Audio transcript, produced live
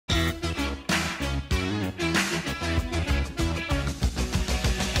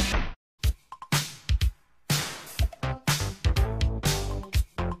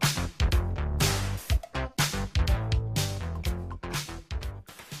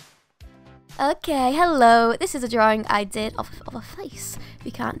Okay, hello. This is a drawing I did of a face, if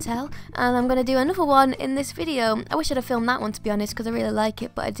you can't tell. And I'm going to do another one in this video. I wish I'd have filmed that one, to be honest, because I really like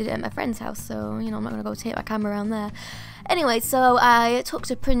it, but I did it at my friend's house, so, you know, I'm not going to go take my camera around there. Anyway, so I took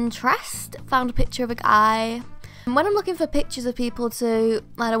to Pinterest, found a picture of a guy. And when I'm looking for pictures of people that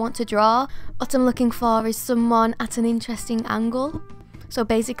I want to draw, what I'm looking for is someone at an interesting angle. So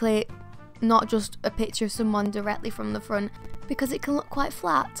basically, not just a picture of someone directly from the front, because it can look quite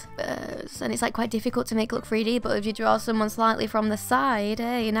flat, and it's like quite difficult to make it look 3D, but if you draw someone slightly from the side,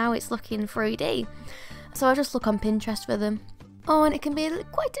 hey, now it's looking 3D. So I just look on Pinterest for them. Oh, and it can be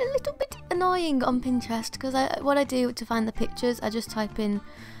quite a little bit annoying on Pinterest, because what I do to find the pictures, I just type in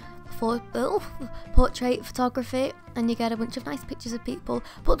portrait photography, and you get a bunch of nice pictures of people,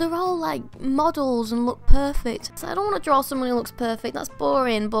 but they're all like models and look perfect. So I don't want to draw someone who looks perfect, that's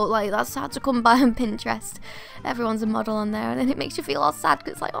boring, but like that's hard to come by on Pinterest. Everyone's a model on there, and then it makes you feel all sad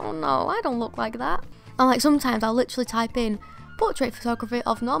because it's like, oh no, I don't look like that. And like sometimes I'll literally type in portrait photography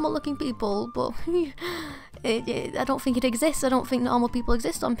of normal looking people, but I don't think it exists. I don't think normal people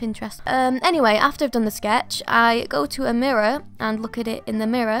exist on Pinterest. Anyway, after I've done the sketch, I go to a mirror and look at it in the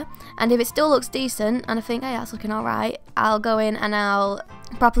mirror, and if it still looks decent and I think, hey, that's looking alright, I'll go in and I'll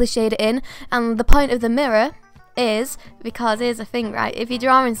properly shade it in. And the point of the mirror is, because here's the thing, right, if you're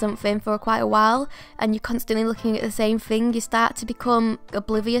drawing something for quite a while and you're constantly looking at the same thing, you start to become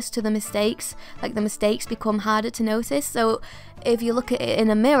oblivious to the mistakes. Like the mistakes become harder to notice. So if you look at it in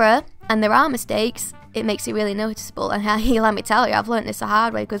a mirror and there are mistakes, it makes it really noticeable. And let me tell you, I've learned this the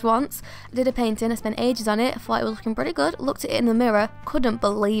hard way, because once I did a painting, I spent ages on it, I thought it was looking pretty good, looked at it in the mirror, couldn't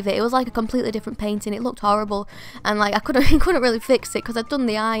believe it. It was like a completely different painting, it looked horrible, and like I couldn't really fix it, because I'd done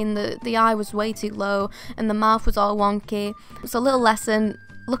the eye and the eye was way too low and the mouth was all wonky. So a little lesson,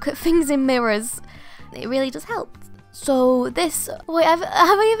 look at things in mirrors, it really does help. So this, wait, have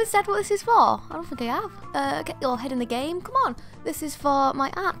I ever said what this is for? I don't think I have. Get your head in the game, come on. This is for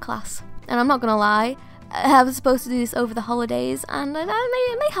my art class. And I'm not gonna lie, I was supposed to do this over the holidays and I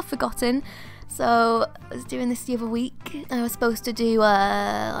may have forgotten. So I was doing this the other week. I was supposed to do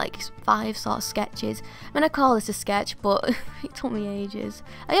like 5 sort of sketches. I mean, I call this a sketch, but it took me ages.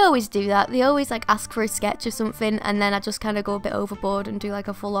 I always do that. They always like ask for a sketch or something, and then I just kind of go a bit overboard and do like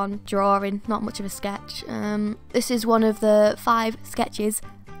a full-on drawing, not much of a sketch. This is one of the 5 sketches,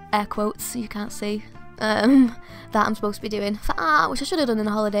 air quotes, you can't see, that I'm supposed to be doing for art, which I should have done in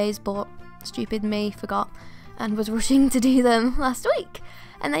the holidays, but stupid me forgot and was rushing to do them last week.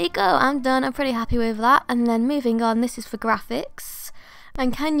 And there you go, I'm done, I'm pretty happy with that. And then moving on, this is for graphics.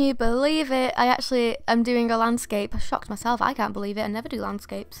 And can you believe it? I actually am doing a landscape. I shocked myself, I can't believe it, I never do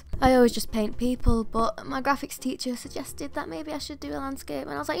landscapes. I always just paint people, but my graphics teacher suggested that maybe I should do a landscape.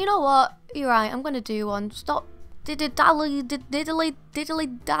 And I was like, you know what, you're right, I'm gonna do one. Stop diddly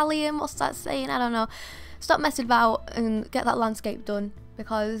dallying, what's that saying? I don't know. Stop messing about and get that landscape done,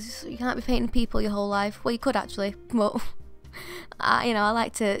 because you can't be painting people your whole life. Well, you could actually, but you know, I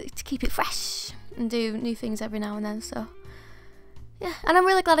like to keep it fresh and do new things every now and then, so yeah. And I'm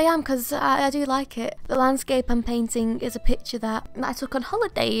really glad I am, because I do like it. The landscape I'm painting is a picture that I took on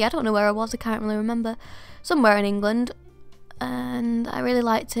holiday. I don't know where I was, I can't really remember. Somewhere in England. And I really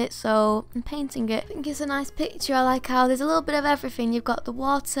liked it, so I'm painting it. I think it's a nice picture. I like how there's a little bit of everything. You've got the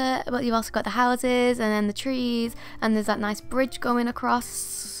water, but you've also got the houses, and then the trees, and there's that nice bridge going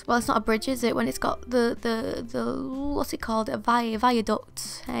across. Well, it's not a bridge, is it? When it's got the what's it called? A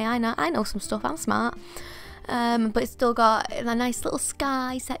viaduct. Hey, I know some stuff. I'm smart. But it's still got a nice little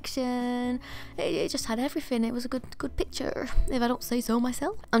sky section. It just had everything. It was a good picture, if I don't say so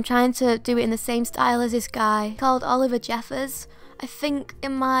myself. I'm trying to do it in the same style as this guy called Oliver Jeffers. I think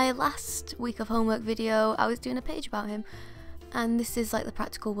in my last week of homework video I was doing a page about him, and this is like the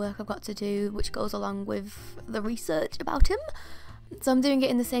practical work I've got to do, which goes along with the research about him. So I'm doing it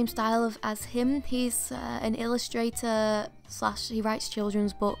in the same style as him. He's an illustrator / he writes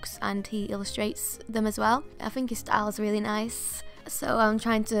children's books and he illustrates them as well. I think his style is really nice. So I'm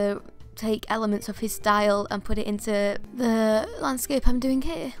trying to take elements of his style and put it into the landscape I'm doing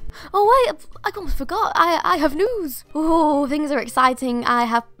here. Oh wait, I almost forgot. I have news. Oh, things are exciting.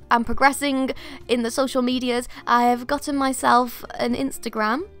 I'm progressing in the social medias. I have gotten myself an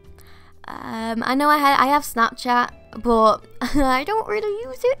Instagram. I know I have Snapchat, but I don't really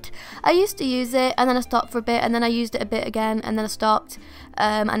use it. I used to use it, and then I stopped for a bit, and then I used it a bit again, and then I stopped,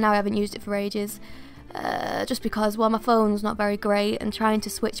 and now I haven't used it for ages. Just because, well, my phone's not very great, and trying to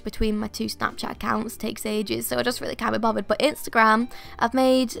switch between my 2 Snapchat accounts takes ages, so I just really can't be bothered. But Instagram, I've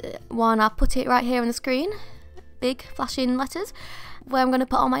made one, I'll put it right here on the screen, big flashing letters, where I'm going to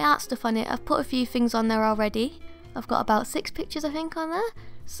put all my art stuff on it. I've put a few things on there already. I've got about 6 pictures, I think, on there.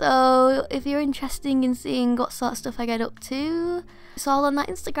 So if you're interested in seeing what sort of stuff I get up to, it's all on that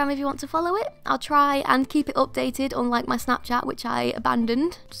Instagram if you want to follow it. I'll try and keep it updated, unlike my Snapchat, which I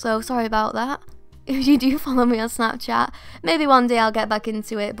abandoned. So sorry about that. If you do follow me on Snapchat, maybe one day I'll get back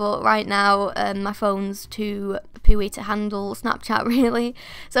into it, but right now my phone's too pooey to handle Snapchat really.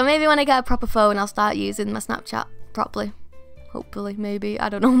 So maybe when I get a proper phone I'll start using my Snapchat properly. Hopefully, maybe, I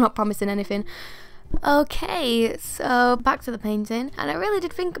don't know, I'm not promising anything. Okay, so back to the painting, and I really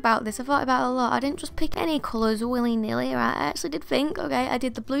did think about this. I thought about it a lot. I didn't just pick any colours willy-nilly, right? I actually did think, okay, I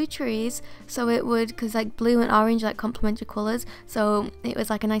did the blue trees, so it would, because like blue and orange like complementary colours, so it was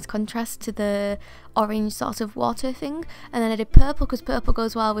like a nice contrast to the orange sort of water thing. And then I did purple because purple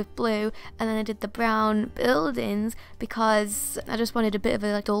goes well with blue, and then I did the brown buildings because I just wanted a bit of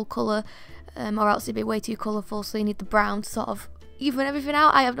a like dull colour, or else it'd be way too colourful, so you need the brown to sort of even everything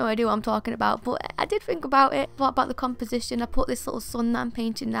out. I have no idea what I'm talking about, but I did think about it. Thought about the composition. I put this little sun that I'm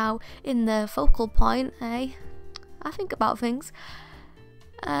painting now in the focal point, eh? I think about things.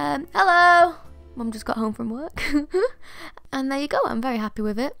 Hello! Mum just got home from work. And there you go, I'm very happy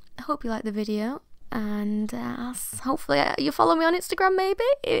with it. I hope you like the video, and hopefully you follow me on Instagram maybe,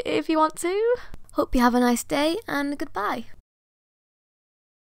 if you want to. Hope you have a nice day, and goodbye.